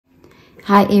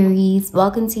Hi Aries,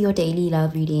 welcome to your daily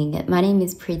love reading. My name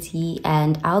is Pretty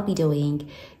and I'll be doing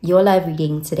your love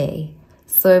reading today.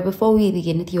 So before we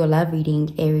begin with your love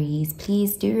reading, Aries,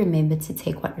 please do remember to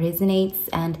take what resonates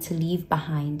and to leave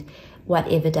behind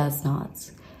whatever does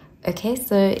not. Okay,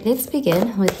 so let's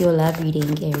begin with your love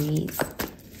reading, Aries.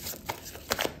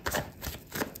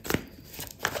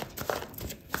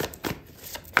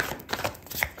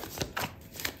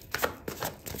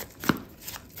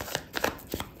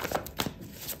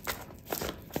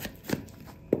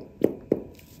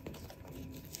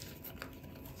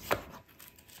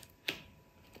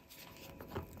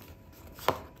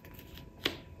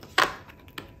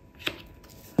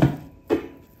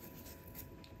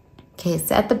 Okay,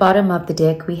 so at the bottom of the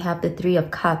deck, we have the Three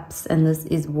of Cups, and this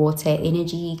is water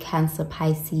energy, Cancer,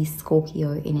 Pisces,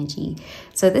 Scorpio energy.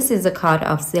 So this is a card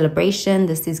of celebration.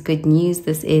 This is good news.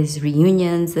 This is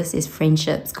reunions. This is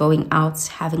friendships, going out,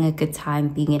 having a good time,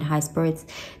 being in high spirits.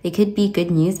 There could be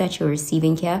good news that you're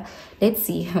receiving here. Let's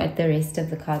see what the rest of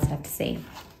the cards have to say.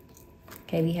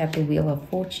 Okay, we have the Wheel of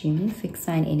Fortune, fixed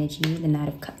sign energy, the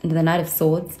Knight of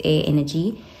Swords, air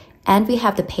energy. And we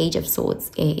have the Page of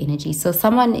Swords, air energy. So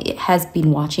someone has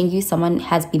been watching you. Someone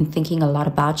has been thinking a lot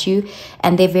about you.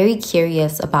 And they're very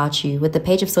curious about you. With the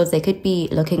Page of Swords, they could be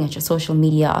looking at your social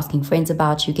media, asking friends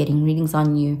about you, getting readings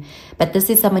on you. But this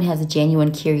is someone who has a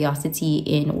genuine curiosity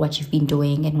in what you've been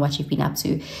doing and what you've been up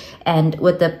to. And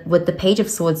with the Page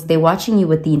of Swords, they're watching you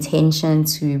with the intention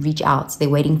to reach out. They're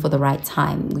waiting for the right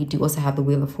time. We do also have the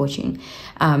Wheel of Fortune.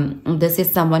 This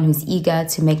is someone who's eager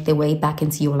to make their way back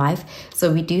into your life.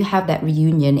 So we do have that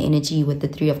reunion energy with the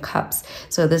Three of Cups.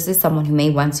 So this is someone who may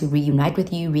want to reunite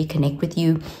with you, reconnect with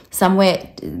you. Somewhere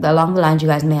along the lines, you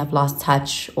guys may have lost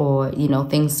touch, or, you know,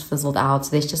 things fizzled out.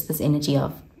 So there's just this energy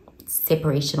of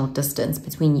separation or distance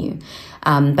between you.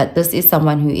 But this is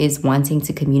someone who is wanting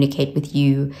to communicate with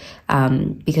you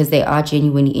because they are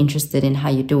genuinely interested in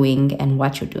how you're doing and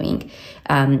what you're doing.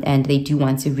 And they do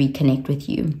want to reconnect with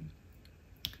you.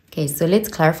 Okay, so let's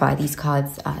clarify these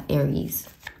cards, Aries.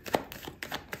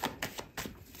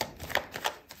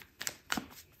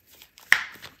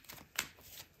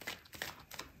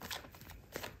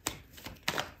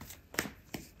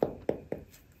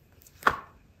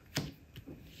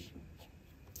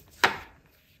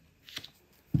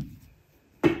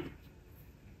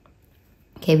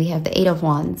 Okay, we have the Eight of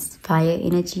Wands, fire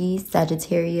energy,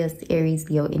 Sagittarius, Aries,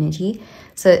 Leo energy.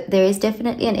 So there is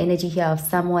definitely an energy here of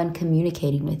someone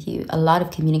communicating with you. A lot of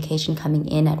communication coming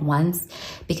in at once,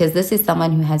 because this is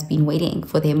someone who has been waiting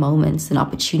for their moments, an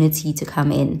opportunity to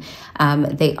come in.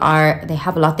 They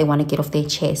have a lot they want to get off their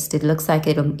chest. It looks like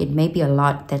it may be a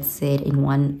lot that's said in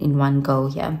one go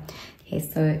here. Okay,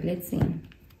 so let's see.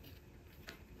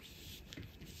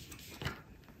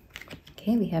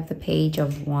 Okay, we have the Page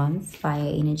of Wands,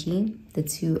 fire energy, the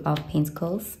Two of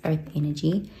Pentacles, earth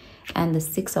energy, and the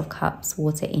Six of Cups,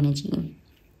 water energy.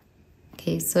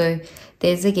 Okay, so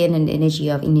there's again an energy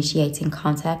of initiating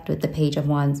contact with the Page of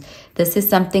Wands. This is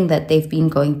something that they've been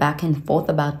going back and forth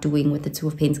about doing with the Two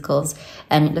of Pentacles.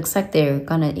 And it looks like they're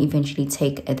going to eventually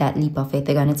take that leap of faith.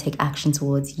 They're going to take action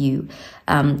towards you.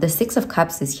 The Six of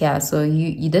Cups is here. So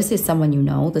this is someone you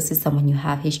know. This is someone you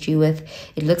have history with.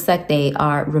 It looks like they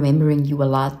are remembering you a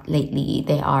lot lately.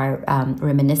 They are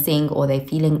reminiscing, or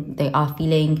they are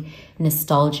feeling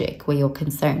nostalgic where you're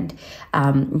concerned.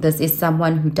 This is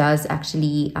someone who does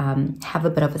actually have a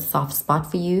bit of a soft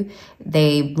spot for you.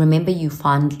 They remember you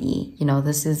fondly. You know,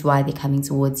 this is why they're coming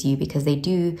towards you, because they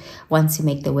do want to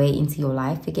make their way into your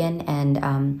life again.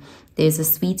 And there's a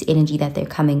sweet energy that they're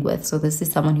coming with. So this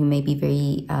is someone who may be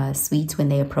very sweet when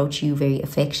they approach you, very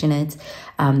affectionate,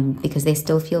 because they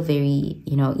still feel very,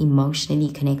 you know,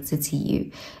 emotionally connected to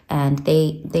you. And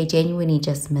they genuinely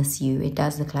just miss you. It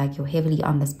does look like you're heavily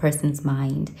on this person's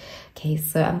mind. Okay,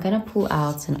 so I'm going to pull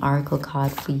out an oracle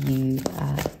card for you,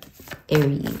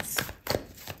 Aries.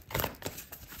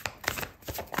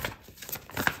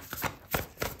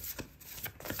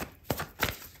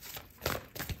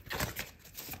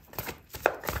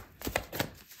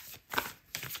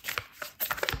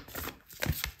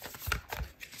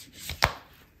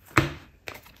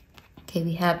 Okay,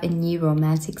 we have a new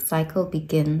romantic cycle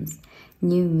begins,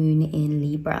 new moon in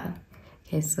Libra.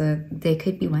 Okay, so they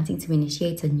could be wanting to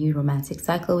initiate a new romantic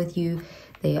cycle with you.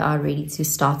 They are ready to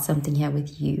start something here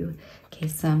with you. Okay,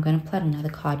 so I'm going to pull out another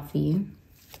card for you.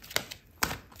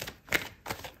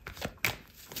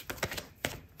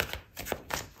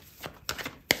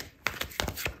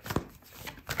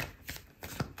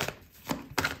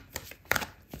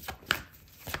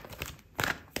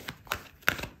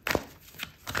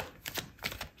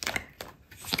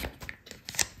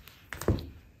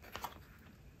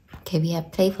 Okay, we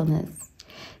have playfulness.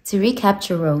 To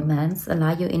recapture romance,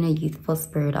 allow your inner youthful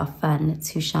spirit of fun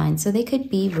to shine. So they could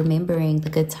be remembering the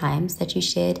good times that you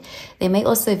shared. They may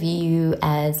also view you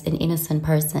as an innocent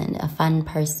person, a fun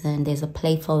person. There's a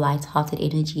playful, light-hearted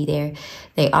energy there.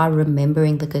 They are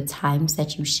remembering the good times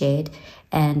that you shared.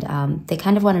 And they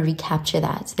kind of want to recapture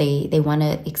that. They want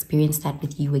to experience that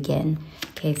with you again.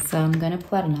 Okay, so I'm going to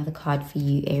pull out another card for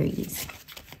you, Aries.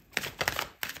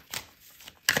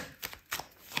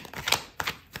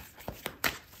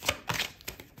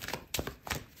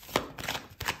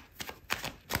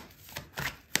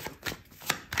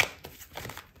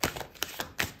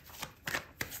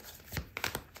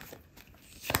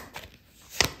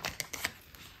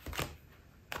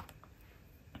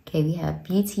 Okay, we have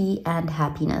beauty and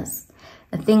happiness.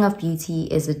 A thing of beauty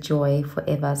is a joy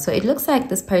forever. So it looks like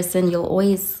this person, you'll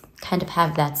always kind of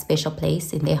have that special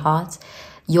place in their heart.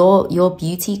 Your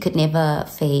beauty could never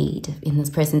fade in this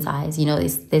person's eyes. You know,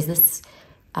 there's this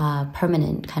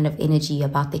permanent kind of energy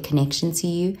about their connection to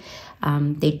you.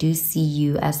 They do see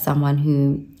you as someone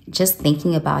who, just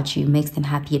thinking about you makes them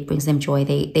happy. It brings them joy.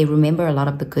 They remember a lot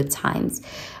of the good times.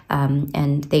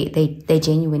 And they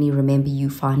genuinely remember you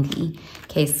fondly.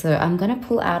 Okay, so I'm going to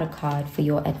pull out a card for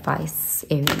your advice,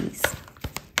 Aries.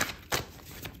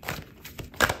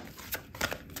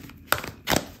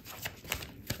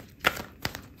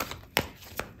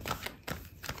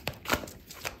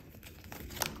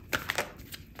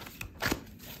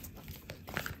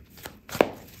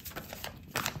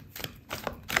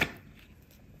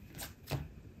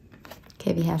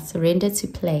 Okay, we have surrender to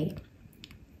play.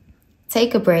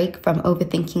 Take a break from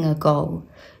overthinking a goal.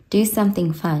 Do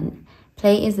something fun.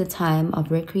 Play is a time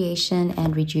of recreation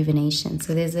and rejuvenation.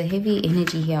 So there's a heavy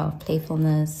energy here of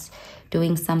playfulness,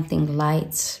 doing something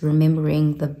light,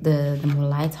 remembering the more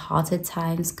light-hearted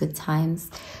times, good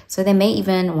times. So they may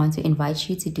even want to invite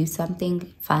you to do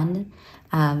something fun,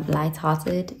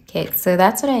 light-hearted. Okay, so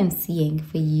that's what I'm seeing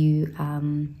for you,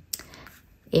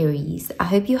 Aries. I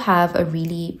hope you have a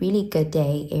really, really good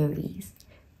day, Aries.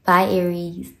 Bye,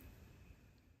 Aries.